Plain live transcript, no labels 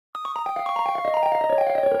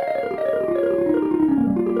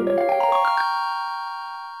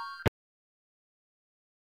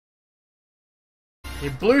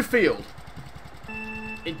Blue field.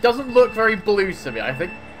 It doesn't look very blue to me. I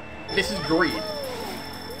think this is green.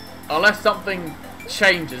 Unless something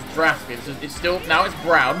changes drastically. It's still, now it's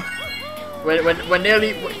brown. We're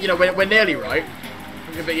nearly, you know, we're nearly right.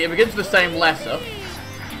 It begins with the same letter.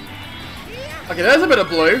 Okay, there's a bit of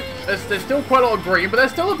blue. There's still quite a lot of green, but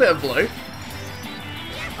there's still a bit of blue.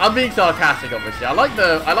 I'm being sarcastic, obviously. I like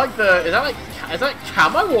the, is that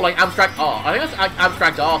camo or like abstract art? I think that's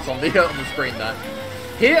abstract art on the screen there.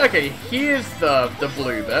 Here, okay, here's the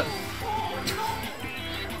blue bit.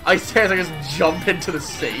 I say as I just jump into the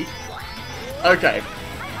sea. Okay,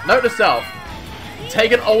 note to self.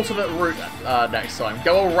 Take an alternate route next time.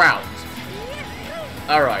 Go around.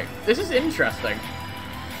 Alright, this is interesting.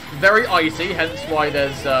 Very icy, hence why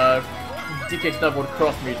there's DK Snowboard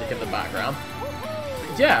Cross music in the background.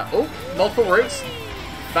 Yeah, oh, multiple routes.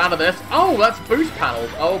 Fan of this. Oh, that's boost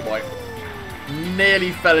panels. Oh boy.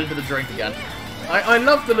 Nearly fell into the drink again. I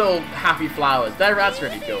love the little happy flowers. That's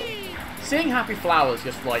really cool. Seeing happy flowers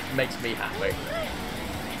just, like, makes me happy.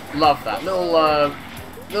 Love that.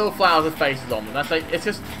 Little flowers with faces on them. That's like, it's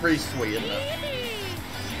just really sweet, isn't it?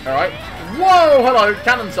 Alright. Whoa! Hello!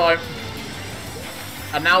 Cannon time!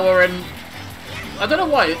 And now we're in... I don't know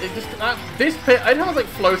why. It just... this pit... I know it's like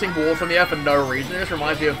floating water in the air for no reason. It just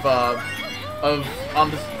reminds me of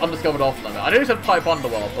Undiscovered Off-Limit. I know you said Pipe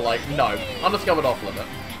Underworld, but like, no. Undiscovered Off-Limit.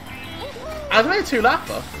 And it's only a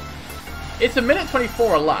 2-lapper. It's a minute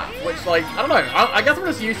 24 a lap, which, like, I don't know. I guess I'm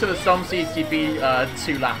just used to the some CCP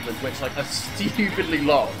 2-lappers, which, like, are stupidly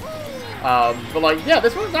long. But, like, yeah,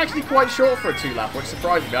 this one's actually quite short for a 2-lapper, which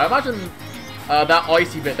surprises me. I imagine that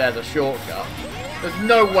icy bit there's a shortcut. There's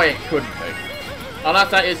no way it couldn't be.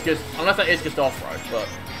 Unless that is just off-road, but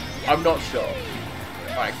I'm not sure.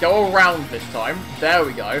 Alright, go around this time. There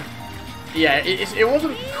we go. Yeah, it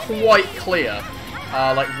wasn't quite clear,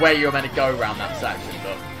 like, where you were meant to go around that section,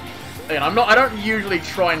 but... Again, I don't usually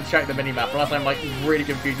try and check the minimap unless I'm, like, really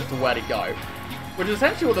confused as to where to go. Which is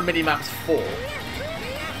essentially what the minimap's for.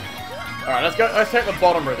 Alright, let's take the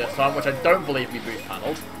bottom route this time, which I don't believe to be boost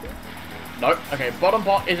panelled. Nope. Okay, bottom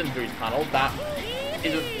part isn't boost panelled. That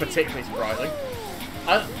isn't particularly surprising.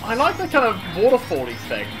 I like the kind of waterfall-y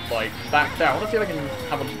thing, like, back there. I want to see if I can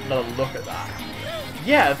have another look at that.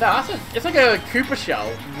 Yeah, it's like a Koopa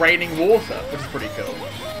shell raining water, which is pretty cool.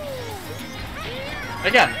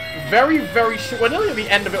 Again, very, very short. We're nearly at the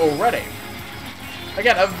end of it already.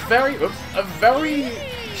 Again, a very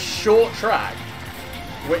short track.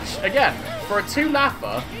 Which, again, for a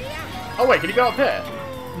 2-lapper... Oh, wait, can you go up here?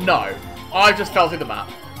 No. I just fell through the map.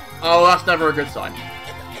 Oh, that's never a good sign.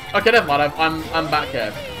 Okay, never mind. I'm back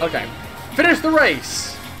here. Okay. Finish the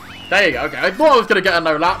race! There you go. Okay, I thought I was going to get a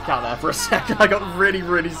no lap count there for a second. I got really,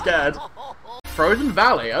 really scared. Frozen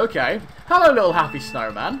Valley. Okay. Hello, little happy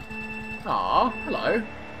snowman. Aw, hello.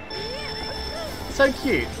 So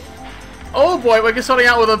cute. Oh boy, we're starting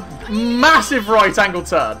out with a massive right angle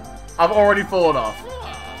turn. I've already fallen off.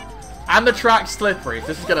 And the track's slippery.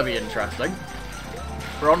 This is going to be interesting.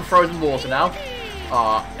 We're on frozen water now.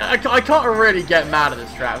 I can't really get mad at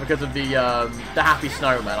this track because of the happy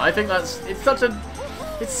snowman. I think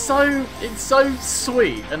it's so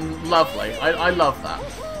sweet and lovely. I love that.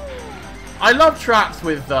 I love tracks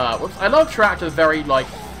with I love tracks with very like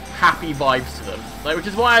happy vibes to them, like, which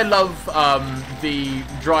is why I love the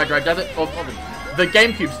Dry Desert, or the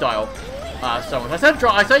GameCube style so much.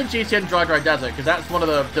 I say GTN Dry Desert because that's one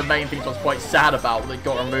of the main things I was quite sad about that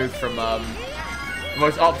got removed from the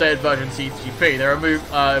most updated version of CGP. They removed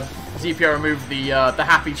ZPO removed the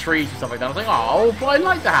happy trees and stuff like that. I was like, oh, but I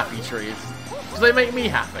like the happy trees because they make me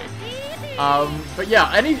happy. But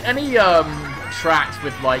yeah, any tracks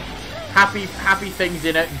with like happy things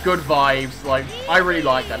in it, good vibes, like, I really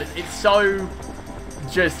like that. It's so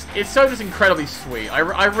just incredibly sweet.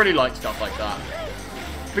 I really like stuff like that.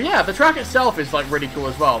 But yeah, the track itself is like really cool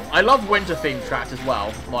as well. I love winter themed tracks as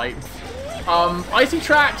well. Like, icy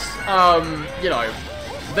tracks, you know,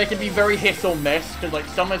 they can be very hit or miss, because like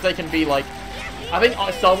sometimes they can be like, I think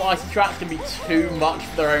some icy tracks can be too much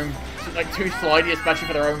for their own, like too slidey, especially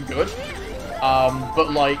for their own good.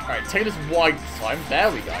 But like, alright, take this wide this time.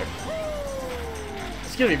 There we go.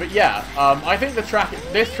 Excuse me, but yeah, I think this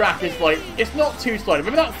track is like, it's not too slidey.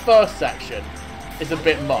 Maybe that first section is a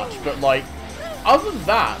bit much, but like, other than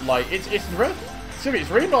that, like, it's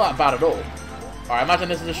really not that bad at all. Alright, imagine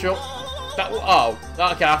this is a short...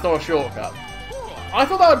 okay, I thought a shortcut. I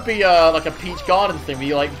thought that would be like a Peach Gardens thing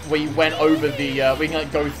where you went over the where you can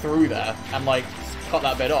like go through there and like cut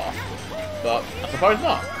that bit off. But I suppose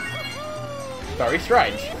not. Very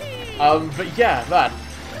strange. But yeah, man,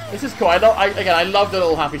 this is cool. I love the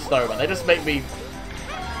little happy snowman. They just make me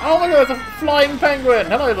Oh my god, it's a flying penguin!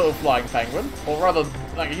 Hello, little flying penguin. Or rather,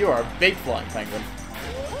 like, you are a big flying penguin.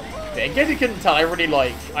 Yeah, in case you couldn't tell, I really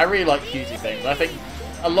like cutesy things. I think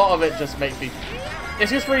a lot of it just makes me...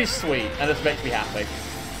 It's just really sweet, and it just makes me happy.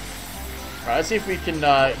 Right, let's see if we can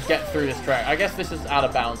get through this track. I guess this is out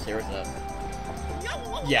of bounds here, isn't it?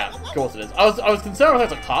 Yeah, of course it is. I was concerned. I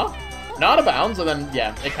was like, huh? Not out of bounds, and then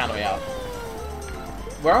yeah, it can be out.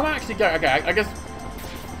 Where am I actually going? Okay, I guess.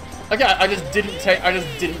 Okay, I just didn't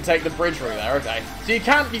take the bridge route there. Okay, so you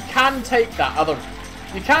can take that other.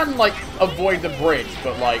 You can like avoid the bridge,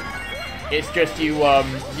 but like it's just you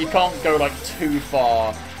can't go like too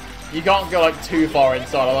far. You can't go like too far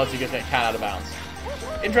inside, otherwise you just get out of bounds.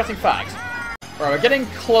 Interesting fact. Alright, we're getting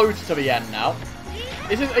close to the end now.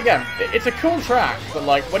 This is, again, it's a cool track, but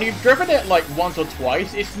like when you've driven it like once or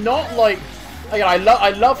twice, it's not like, again, I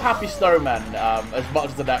love Happy Snowmen as much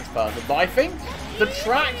as the next person, but I think the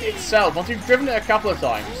track itself, once you've driven it a couple of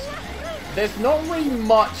times, there's not really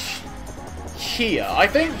much here. I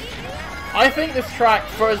think this track,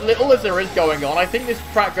 for as little as there is going on, I think this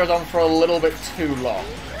track goes on for a little bit too long.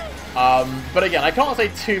 But again, I can't say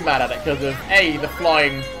too mad at it because of A, the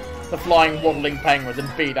flying waddling penguins, and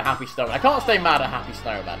B, the Happy Snowman. I can't stay mad at Happy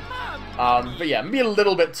Snowman. But yeah, maybe a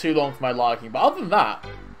little bit too long for my liking. But other than that,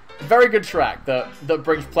 very good track that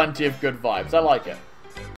brings plenty of good vibes. I like it.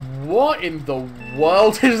 What in the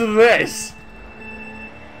world is this?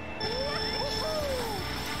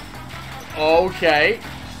 Okay.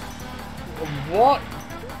 What?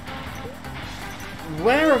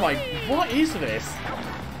 Where am I? What is this?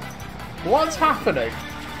 What's happening?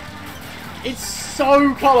 It's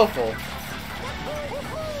so colourful.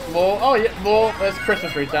 More, oh yeah, more, there's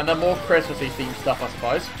Christmas trees down there, more Christmassy themed stuff, I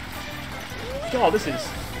suppose. God, this is...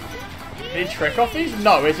 Any trick off these?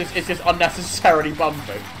 No, it's just unnecessarily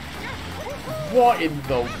bumpy. What in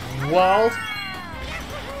the world?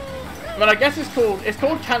 I mean, I guess it's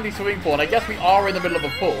called Candy Swimming Pool, and I guess we are in the middle of a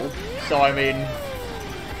pool, so I mean...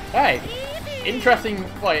 Hey, interesting,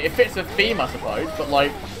 well, it fits the theme, I suppose, but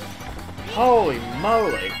like... Holy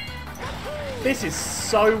moly. This is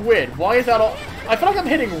so weird. Why is that all... I feel like I'm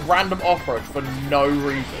hitting random off-roads for no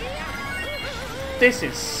reason. This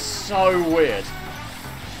is so weird.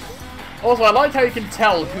 Also, I like how you can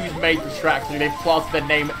tell who's made the track, so they've plastered their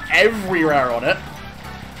name everywhere on it.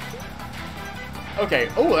 Okay,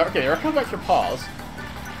 oh, okay, there are a couple of extra paths.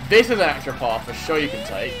 This is an extra path for sure you can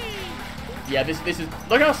take. Yeah, this is...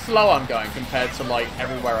 Look how slow I'm going compared to, like,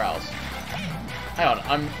 everywhere else. Hang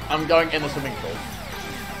on, I'm going in the swimming pool.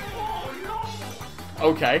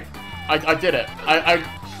 Okay, I did it.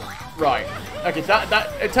 Right. Okay, so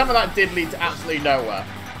it turned out that did lead to absolutely nowhere.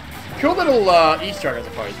 Cool little Easter egg, I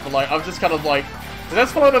suppose. But like, I was just kind of like, does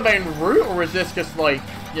this follow the main route, or is this just like,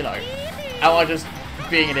 you know, am I just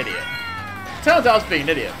being an idiot? Turns out I was being an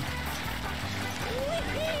idiot.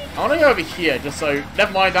 I want to go over here, just so,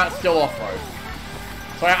 never mind, that's still off-road.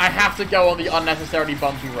 So I have to go on the unnecessarily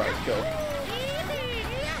bumpy road. Cool.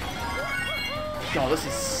 God, this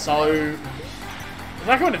is so... It's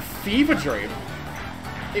like I'm in a fever dream.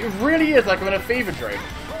 It really is like I'm in a fever dream.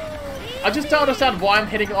 I just don't understand why I'm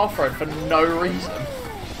hitting off-road for no reason.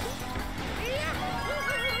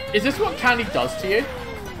 Is this what candy does to you?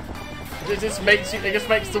 It just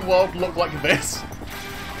makes the world look like this.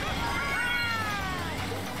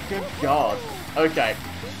 Good God. Okay.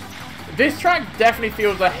 This track definitely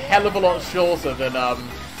feels a hell of a lot shorter than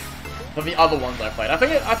the other ones I played. I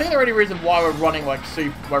think the only reason why we're running like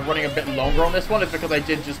we're running a bit longer on this one is because I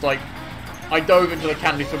did just like I dove into the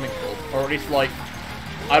candy swimming pool, or at least like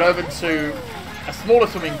I dove into a smaller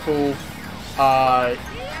swimming pool,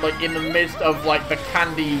 like in the midst of like the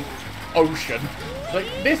candy ocean. Like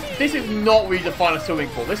this is not where you define a swimming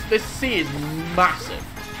pool. This sea is massive.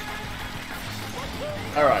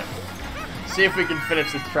 All right, see if we can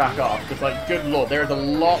finish this track off. Because like, good lord, there's a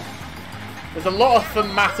lot of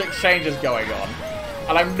thematic changes going on,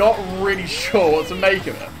 and I'm not really sure what to make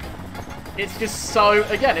of it. It's just so,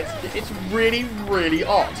 again, it's really, really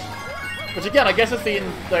odd. Which again, I guess it's the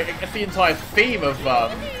entire theme of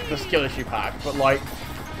the skill issue pack. But like,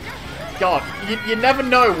 God, you never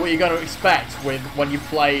know what you're going to expect when you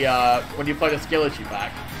play the skill issue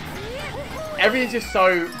pack. Everything's just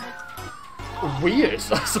so weird,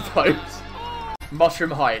 I suppose.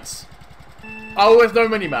 Mushroom Heights. Oh, there's no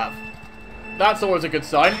minimap. That's always a good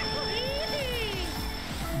sign.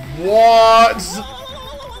 What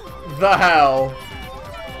the hell?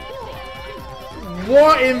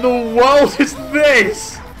 What in the world is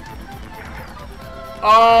this?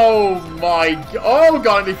 Oh my god. Oh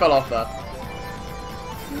god, he fell off there.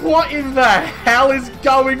 What in the hell is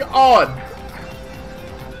going on?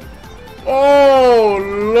 Oh,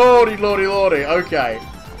 lordy, lordy, lordy. Okay.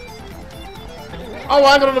 Oh,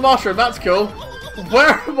 I got on the mushroom. That's cool.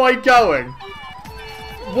 Where am I going?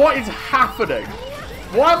 What is happening?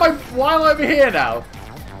 Why am I over here now?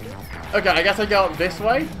 Okay, I guess I go up this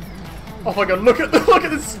way. Oh my god, look at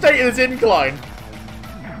the state of this incline.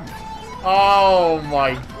 Oh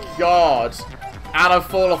my god. And I've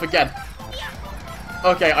fallen off again.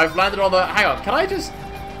 Okay, I've landed on the... Hang on, can I just...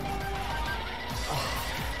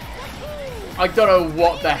 I don't know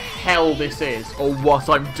what the hell this is or what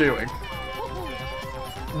I'm doing.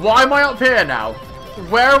 Why am I up here now?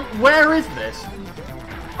 Where is this?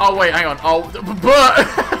 Oh wait, hang on. Oh, but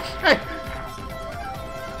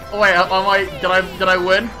oh, wait, am I? Did I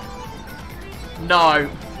win? No.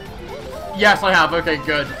 Yes, I have. Okay,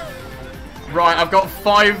 good. Right, I've got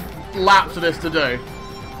 5 laps of this to do.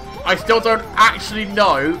 I still don't actually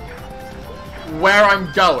know where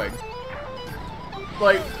I'm going.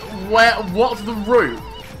 Like, what's the route?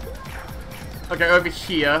 Okay, over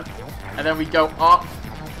here. And then we go up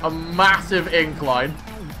a massive incline.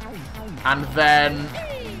 And then,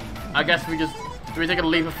 I guess we just... Do we take a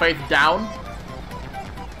leap of faith down?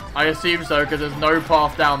 I assume so, because there's no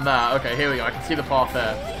path down there. Okay, here we go. I can see the path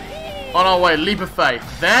there. On our way, leap of faith.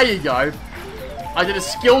 There you go. I did a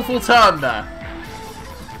skillful turn there.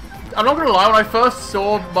 I'm not going to lie, when I first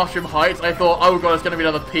saw Mushroom Heights, I thought, oh god, it's going to be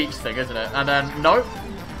another Peach thing, isn't it? And then, nope.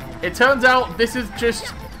 It turns out this is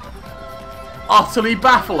just utterly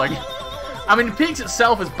baffling. I mean, Peach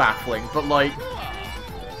itself is baffling, but like...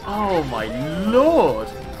 Oh my lord.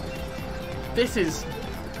 This is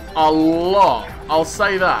a lot. I'll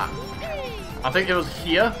say that. I think it was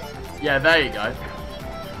here. Yeah, there you go.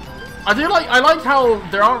 I like how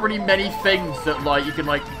there aren't really many things that like you can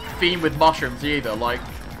like theme with mushrooms either. Like,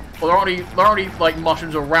 well, there aren't any like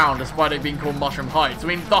mushrooms around, despite it being called Mushroom Heights. I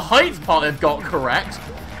mean, the heights part they've got correct,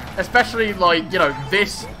 especially like, you know,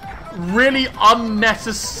 this really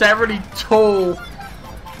unnecessarily tall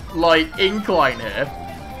like incline here.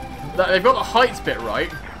 They've got the heights bit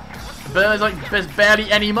right, but there's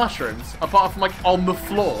barely any mushrooms apart from like on the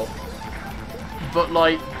floor. But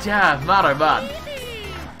like, damn, man, oh man.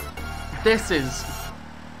 This is...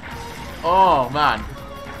 Oh, man.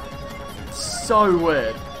 So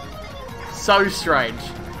weird. So strange.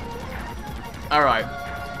 Alright.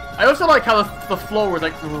 I also like how the floor is,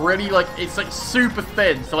 like, really, like, it's, like, super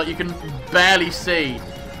thin. So, like, you can barely see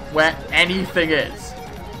where anything is.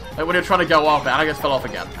 Like, when you're trying to go up it, and I just fell off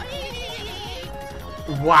again.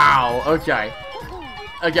 Wow. Okay.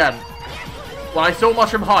 Again. When I saw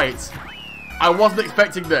Mushroom Heights, I wasn't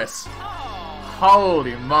expecting this.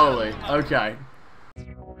 Holy moly. Okay.